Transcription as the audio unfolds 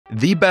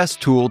the best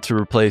tool to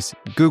replace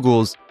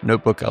Google's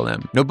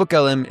NotebookLM.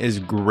 NotebookLM is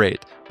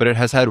great, but it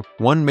has had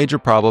one major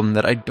problem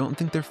that I don't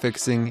think they're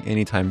fixing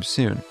anytime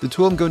soon. The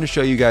tool I'm going to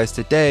show you guys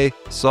today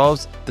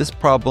solves this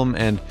problem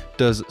and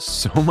does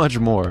so much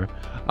more.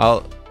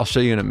 I'll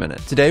show you in a minute.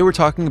 Today we're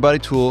talking about a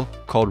tool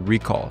called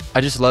Recall. I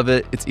just love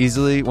it. It's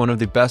easily one of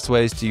the best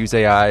ways to use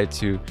AI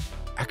to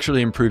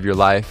actually improve your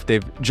life.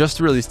 They've just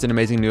released an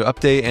amazing new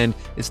update, and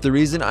it's the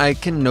reason I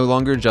can no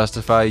longer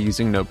justify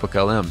using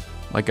NotebookLM.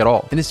 Like at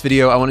all. In this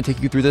video, I want to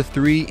take you through the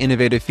 3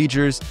 innovative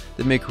features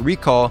that make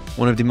Recall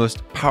one of the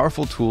most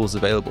powerful tools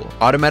available.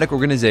 Automatic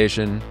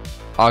organization,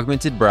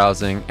 augmented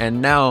browsing, and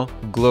now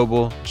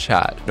global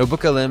chat.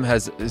 NotebookLM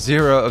has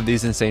 0 of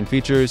these insane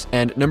features,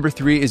 and number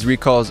 3 is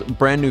Recall's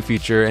brand new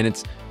feature, and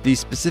it's the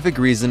specific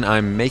reason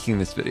I'm making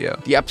this video.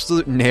 The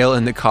absolute nail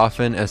in the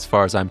coffin as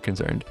far as I'm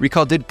concerned.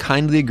 Recall did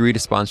kindly agree to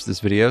sponsor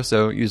this video,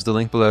 so use the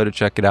link below to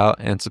check it out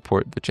and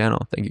support the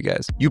channel. Thank you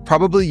guys. You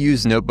probably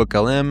use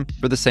NotebookLM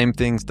for the same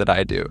things that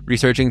I do.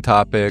 Researching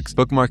topics,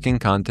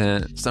 bookmarking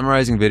content,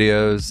 summarizing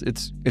videos.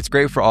 It's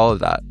great for all of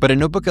that. But in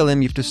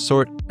NotebookLM, you have to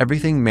sort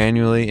everything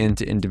manually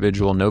into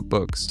individual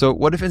notebooks. So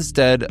what if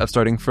instead of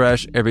starting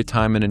fresh every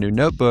time in a new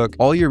notebook,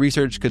 all your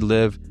research could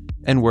live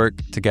and work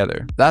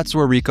together? That's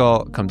where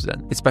Recall comes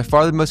in. It's by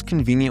far the most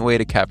convenient way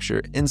to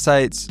capture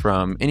insights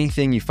from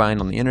anything you find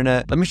on the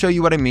internet. Let me show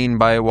you what I mean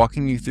by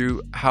walking you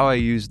through how I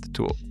use the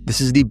tool. This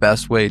is the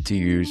best way to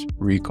use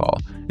Recall.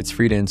 It's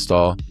free to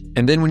install.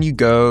 And then when you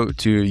go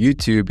to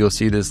YouTube, you'll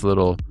see this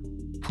little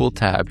pool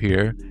tab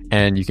here,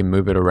 and you can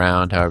move it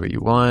around however you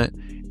want.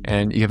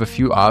 And you have a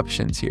few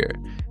options here.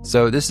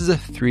 So this is a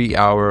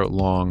 3-hour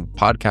long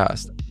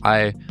podcast.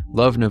 I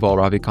love Naval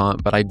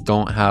Ravikant, but I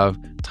don't have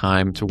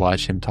time to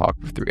watch him talk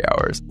for 3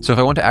 hours. So if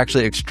I want to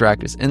actually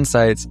extract his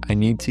insights, I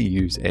need to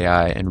use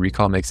AI, and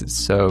Recall makes it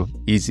so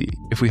easy.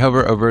 If we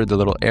hover over the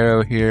little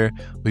arrow here,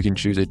 we can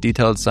choose a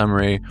detailed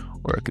summary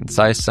or a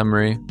concise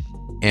summary.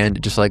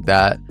 And just like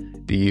that,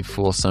 the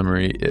full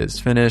summary is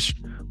finished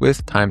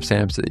with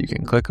timestamps that you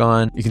can click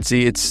on. You can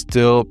see it's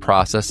still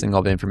processing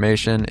all the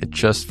information. It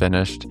just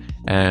finished.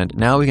 And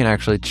now we can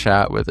actually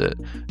chat with it.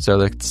 So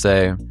let's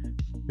say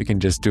we can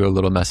just do a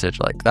little message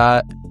like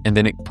that, and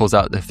then it pulls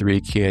out the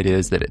 3 key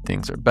ideas that it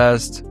thinks are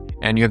best.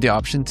 And you have the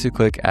option to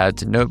click add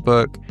to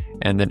notebook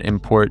and then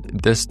import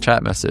this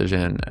chat message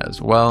in as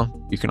well.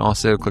 You can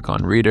also click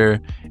on reader,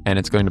 and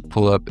it's going to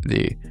pull up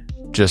the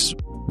just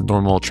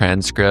normal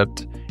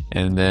transcript.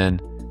 And then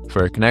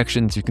for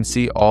connections, you can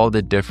see all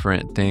the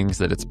different things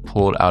that it's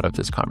pulled out of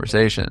this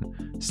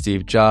conversation.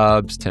 Steve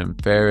Jobs, Tim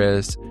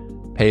Ferriss,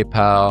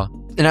 PayPal.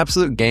 An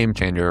absolute game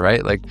changer,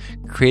 right? Like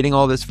creating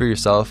all this for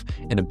yourself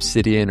in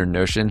Obsidian or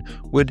Notion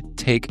would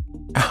take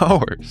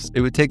hours. It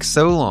would take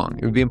so long.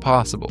 It would be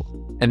impossible.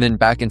 And then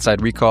back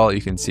inside Recall,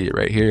 you can see it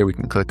right here. We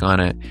can click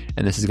on it,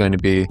 and this is going to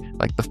be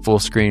like the full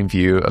screen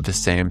view of the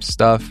same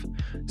stuff.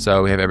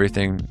 So we have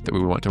everything that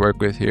we want to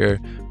work with here,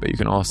 but you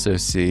can also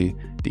see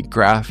the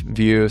graph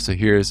view. So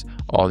here's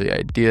all the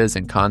ideas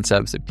and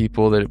concepts of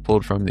people that it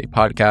pulled from the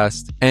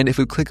podcast. And if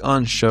we click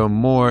on show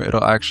more,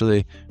 it'll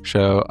actually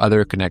show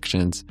other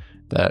connections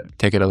that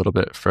take it a little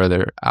bit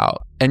further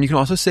out. And you can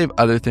also save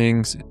other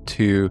things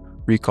to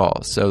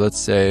Recall. So let's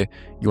say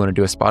you want to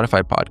do a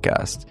Spotify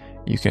podcast.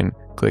 You can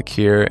click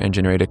here and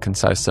generate a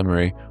concise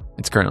summary.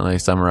 It's currently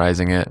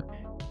summarizing it.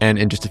 And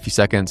in just a few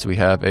seconds, we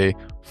have a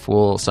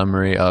full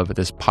summary of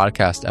this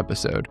podcast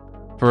episode.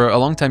 For a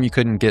long time, you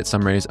couldn't get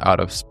summaries out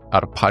of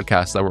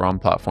podcasts that were on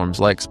platforms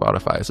like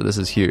Spotify. So this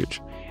is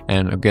huge.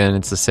 And again,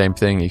 it's the same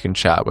thing. You can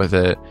chat with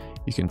it.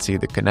 You can see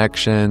the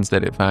connections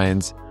that it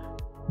finds,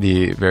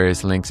 the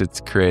various links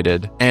it's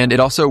created. And it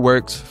also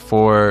works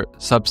for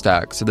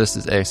Substack. So this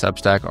is a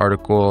Substack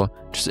article.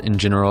 Just in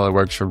general, it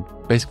works for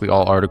basically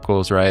all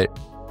articles, right?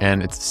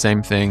 And it's the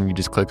same thing. You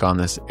just click on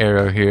this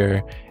arrow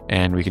here,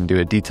 and we can do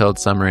a detailed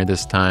summary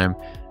this time.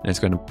 And it's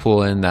going to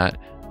pull in that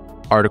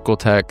article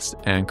text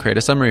and create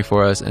a summary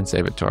for us and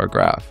save it to our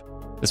graph.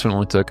 This one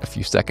only took a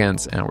few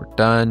seconds, and we're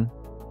done.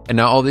 And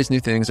now all these new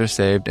things are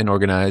saved and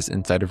organized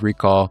inside of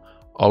Recall.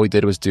 All we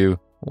did was do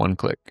one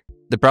click.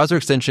 The browser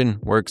extension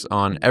works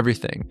on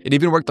everything. It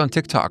even worked on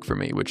TikTok for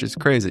me, which is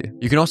crazy.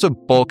 You can also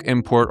bulk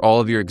import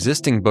all of your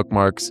existing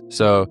bookmarks.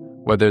 So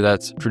whether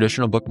that's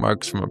traditional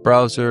bookmarks from a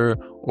browser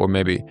or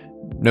maybe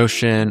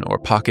Notion or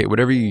Pocket,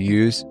 whatever you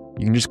use,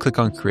 you can just click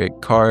on create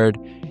card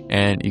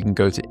and you can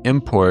go to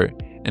import.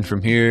 And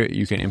from here,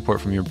 you can import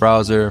from your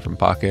browser, from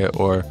Pocket,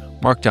 or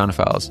markdown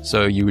files.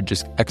 So you would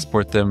just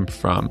export them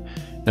from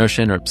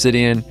Notion or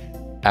Obsidian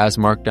as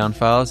markdown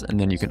files, and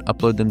then you can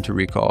upload them to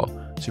Recall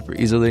super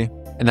easily.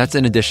 And that's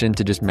in addition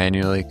to just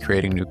manually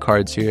creating new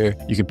cards here.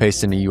 You can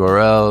paste in a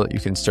URL,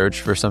 you can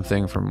search for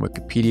something from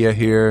Wikipedia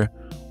here,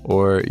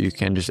 or you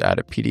can just add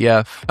a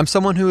PDF. I'm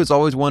someone who has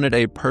always wanted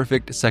a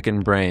perfect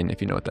second brain,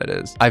 if you know what that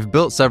is. I've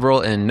built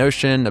several in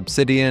Notion,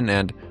 Obsidian,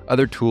 and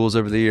other tools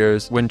over the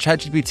years. When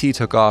ChatGPT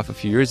took off a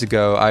few years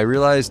ago, I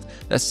realized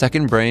that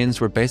second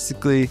brains were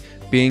basically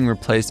being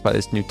replaced by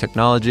this new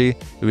technology.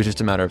 It was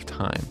just a matter of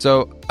time.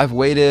 So I've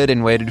waited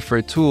and waited for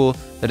a tool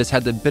that has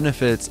had the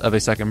benefits of a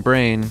second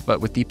brain,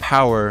 but with the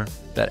power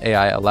that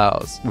AI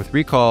allows. With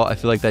Recall, I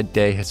feel like that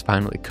day has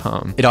finally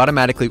come. It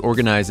automatically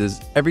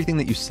organizes everything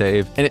that you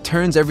save, and it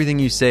turns everything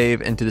you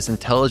save into this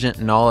intelligent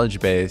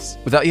knowledge base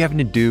without you having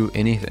to do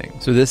anything.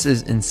 So this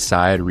is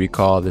inside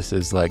Recall. This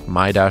is like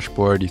my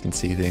dashboard. You can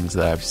see things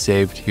that I've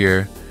saved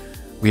here.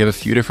 We have a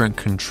few different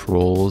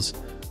controls.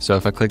 So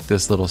if I click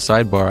this little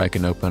sidebar, I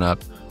can open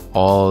up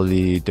all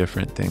the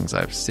different things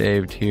I've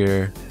saved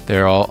here.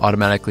 They're all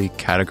automatically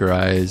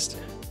categorized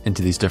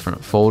into these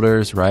different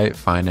folders, right?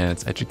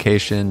 Finance,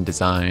 education,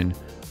 design,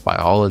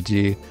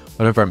 biology,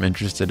 whatever I'm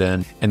interested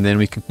in. And then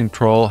we can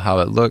control how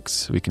it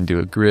looks. We can do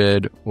a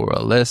grid or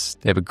a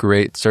list. They have a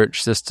great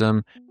search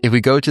system. If we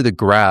go to the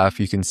graph,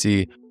 you can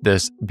see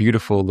this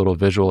beautiful little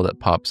visual that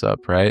pops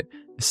up, right?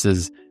 This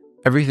is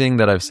everything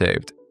that I've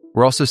saved.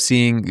 We're also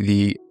seeing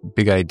the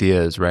big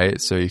ideas, right?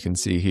 So you can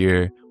see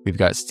here, we've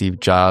got Steve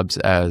Jobs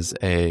as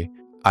a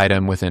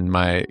item within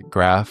my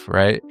graph,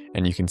 right?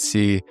 And you can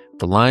see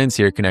the lines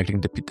here connecting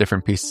to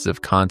different pieces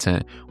of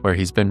content where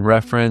he's been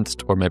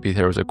referenced, or maybe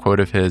there was a quote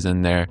of his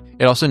in there.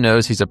 It also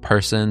knows he's a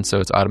person,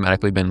 so it's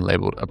automatically been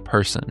labeled a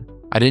person.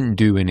 I didn't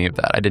do any of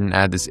that. I didn't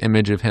add this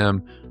image of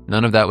him.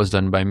 None of that was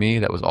done by me.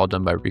 That was all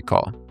done by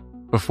Recall.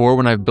 Before,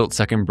 when I've built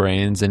second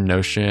brains in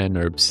Notion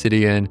or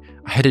Obsidian,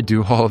 I had to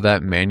do all of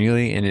that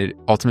manually, and it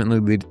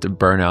ultimately leads to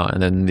burnout,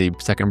 and then the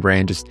second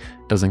brain just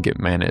doesn't get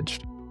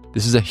managed.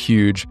 This is a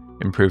huge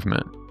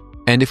improvement.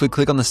 And if we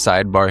click on the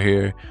sidebar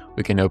here,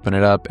 we can open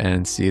it up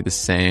and see the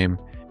same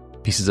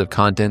pieces of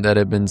content that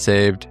have been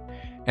saved.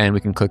 And we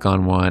can click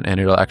on one and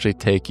it'll actually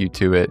take you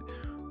to it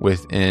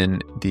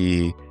within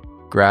the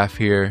graph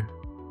here.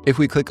 If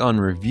we click on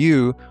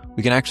review,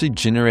 we can actually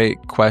generate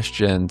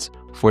questions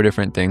for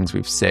different things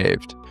we've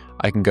saved.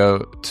 I can go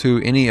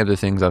to any of the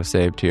things I've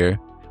saved here,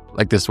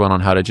 like this one on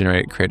how to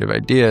generate creative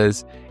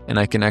ideas, and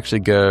I can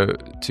actually go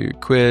to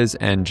quiz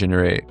and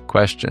generate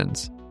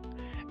questions.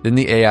 Then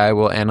the AI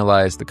will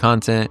analyze the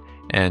content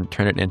and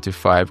turn it into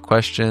 5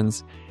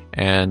 questions.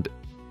 And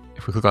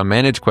if we click on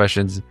manage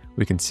questions,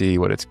 we can see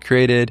what it's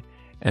created,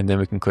 and then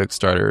we can click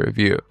start a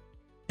review.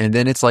 And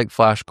then it's like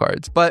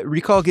flashcards. But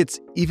Recall gets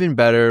even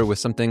better with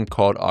something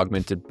called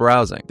augmented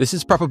browsing. This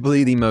is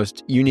probably the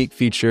most unique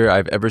feature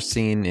I've ever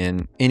seen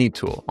in any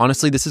tool.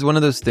 Honestly, this is one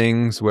of those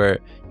things where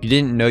you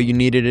didn't know you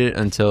needed it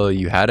until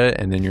you had it,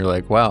 and then you're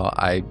like, wow,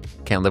 I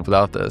can't live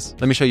without this.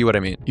 Let me show you what I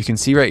mean. You can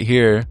see right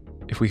here,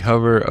 if we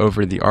hover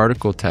over the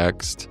article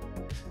text,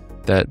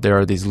 that there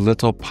are these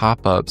little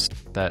pop-ups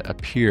that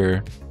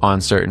appear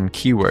on certain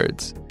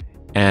keywords.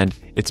 And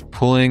it's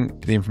pulling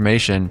the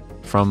information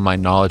from my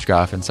knowledge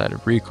graph inside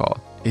of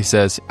Recall. He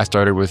says, I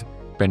started with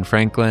Ben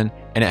Franklin,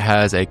 and it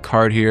has a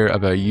card here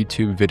of a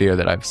YouTube video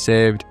that I've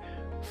saved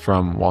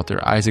from Walter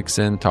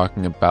Isaacson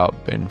talking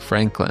about Ben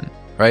Franklin,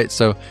 right?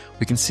 So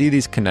we can see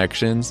these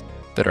connections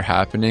that are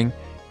happening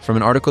from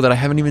an article that I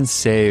haven't even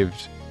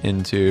saved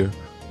into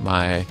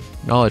my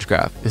knowledge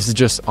graph. This is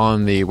just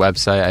on the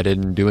website. I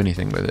didn't do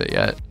anything with it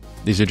yet.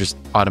 These are just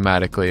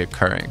automatically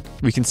occurring.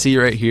 We can see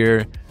right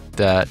here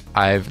that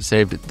I've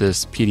saved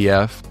this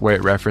PDF where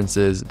it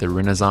references the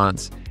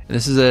Renaissance. And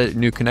this is a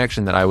new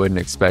connection that I wouldn't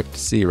expect to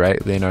see,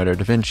 right? Leonardo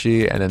da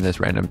Vinci, and then this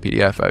random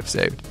PDF I've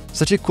saved.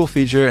 Such a cool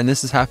feature, and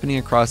this is happening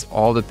across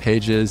all the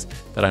pages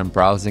that I'm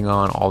browsing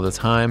on all the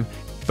time.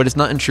 But it's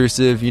not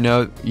intrusive, you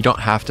know, you don't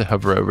have to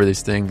hover over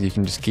these things. You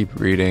can just keep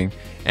reading.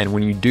 And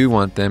when you do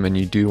want them and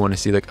you do want to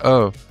see like,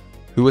 oh,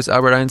 who was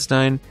Albert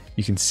Einstein?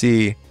 You can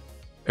see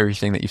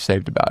everything that you've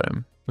saved about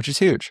him, which is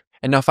huge.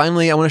 And now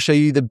finally, I want to show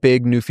you the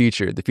big new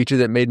feature, the feature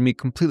that made me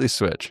completely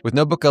switch. With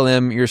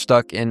NotebookLM, you're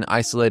stuck in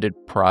isolated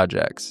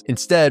projects.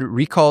 Instead,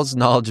 Recall's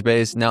knowledge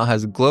base now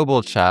has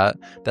global chat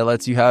that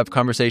lets you have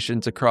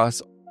conversations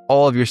across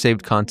all of your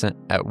saved content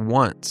at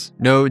once.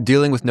 No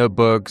dealing with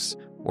notebooks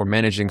or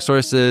managing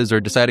sources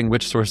or deciding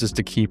which sources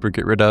to keep or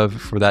get rid of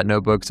for that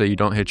notebook so you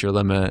don't hit your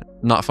limit.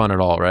 Not fun at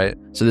all, right?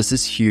 So this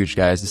is huge,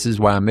 guys. This is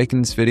why I'm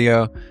making this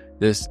video.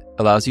 This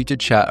allows you to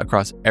chat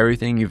across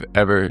everything you've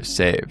ever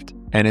saved.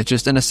 And it's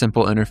just in a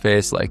simple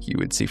interface like you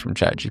would see from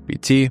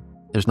ChatGPT.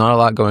 There's not a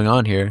lot going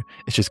on here.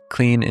 It's just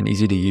clean and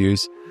easy to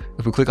use.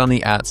 If we click on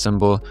the @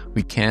 symbol,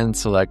 we can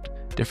select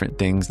different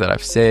things that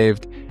I've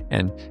saved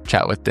and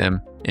chat with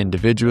them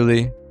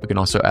individually. We can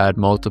also add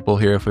multiple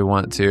here if we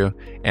want to,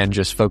 and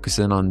just focus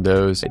in on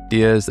those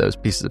ideas, those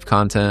pieces of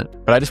content.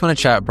 But I just want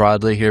to chat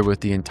broadly here with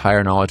the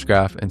entire knowledge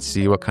graph and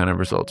see what kind of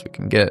results we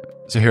can get.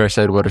 So here I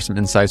said, what are some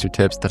insights or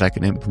tips that I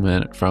can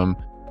implement from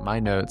my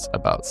notes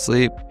about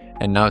sleep?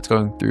 And now it's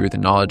going through the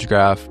knowledge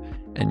graph,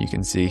 and you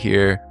can see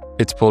here,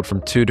 it's pulled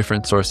from 2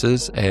 different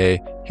sources, a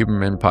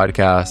Huberman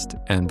podcast,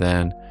 and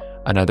then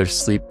another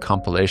sleep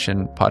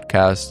compilation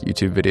podcast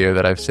YouTube video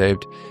that I've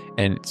saved.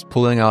 And it's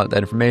pulling out that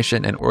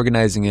information and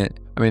organizing it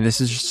I mean,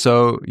 this is just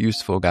so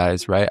useful,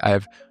 guys, right?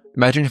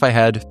 Imagine if I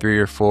had 3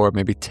 or 4,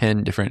 maybe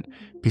 10 different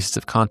pieces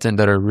of content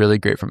that are really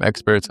great from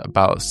experts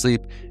about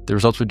sleep. The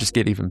results would just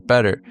get even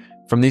better.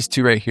 From these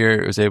 2 right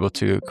here, I was able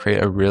to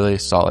create a really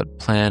solid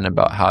plan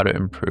about how to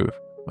improve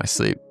my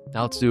sleep.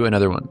 Now let's do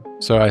another one.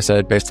 So I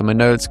said, based on my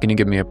notes, can you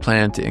give me a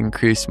plan to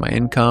increase my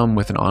income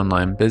with an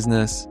online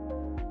business?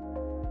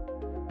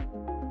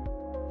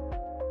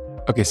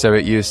 Okay, so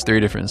it used 3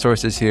 different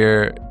sources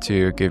here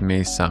to give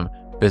me some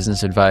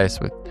business advice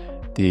with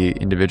the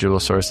individual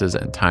sources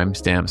and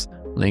timestamps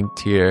linked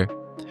here.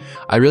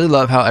 I really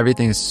love how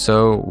everything is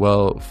so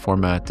well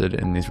formatted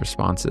in these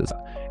responses.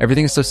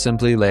 Everything is so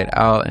simply laid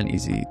out and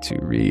easy to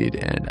read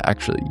and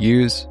actually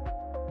use.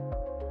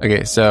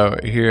 Okay, so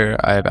here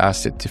I have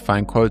asked it to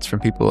find quotes from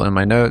people in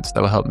my notes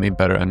that will help me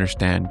better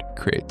understand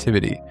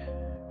creativity.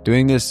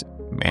 Doing this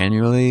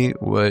manually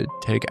would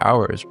take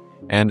hours,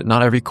 and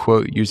not every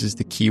quote uses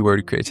the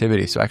keyword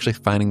creativity, so actually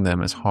finding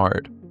them is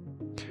hard.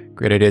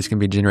 Great ideas can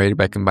be generated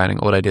by combining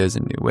old ideas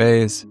in new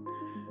ways.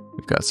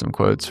 We've got some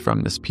quotes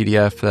from this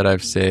PDF that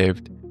I've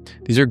saved.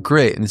 These are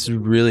great, and this is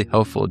really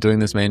helpful. Doing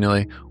this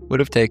manually would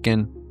have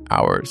taken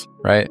hours,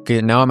 right?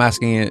 Okay, now I'm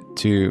asking it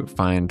to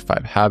find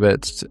 5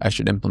 habits I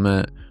should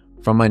implement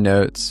from my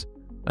notes,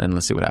 and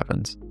let's see what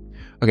happens.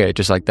 Okay,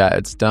 just like that,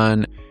 it's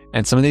done.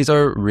 And some of these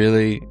are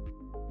really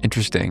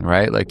interesting,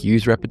 right? Like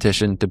use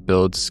repetition to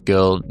build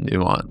skill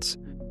nuance.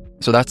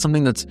 So that's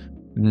something that's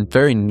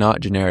very not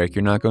generic.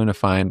 You're not going to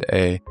find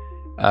a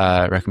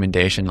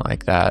recommendation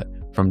like that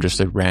from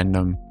just a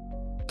random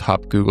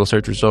top Google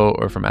search result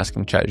or from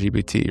asking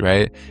ChatGPT,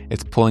 right?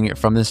 It's pulling it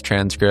from this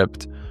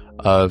transcript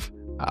of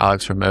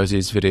Alex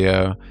Hormozi's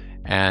video,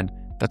 and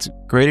that's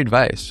great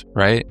advice,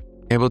 right?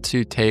 Able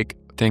to take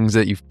things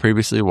that you've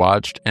previously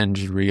watched and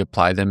just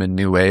reapply them in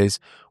new ways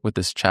with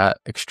this chat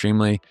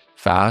extremely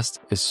fast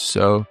is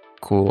so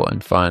cool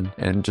and fun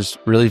and just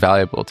really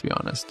valuable, to be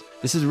honest.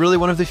 This is really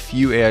one of the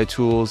few AI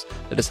tools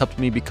that has helped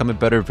me become a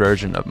better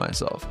version of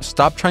myself.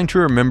 Stop trying to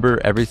remember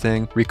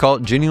everything. Recall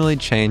genuinely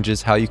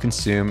changes how you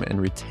consume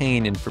and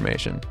retain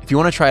information. If you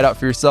want to try it out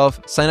for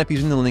yourself, sign up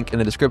using the link in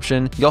the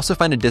description. You also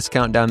find a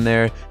discount down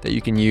there that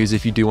you can use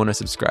if you do want to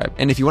subscribe.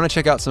 And if you want to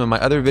check out some of my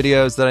other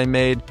videos that I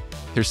made,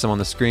 here's some on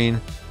the screen.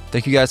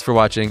 Thank you guys for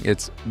watching.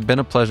 It's been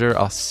a pleasure.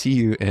 I'll see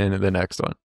you in the next one.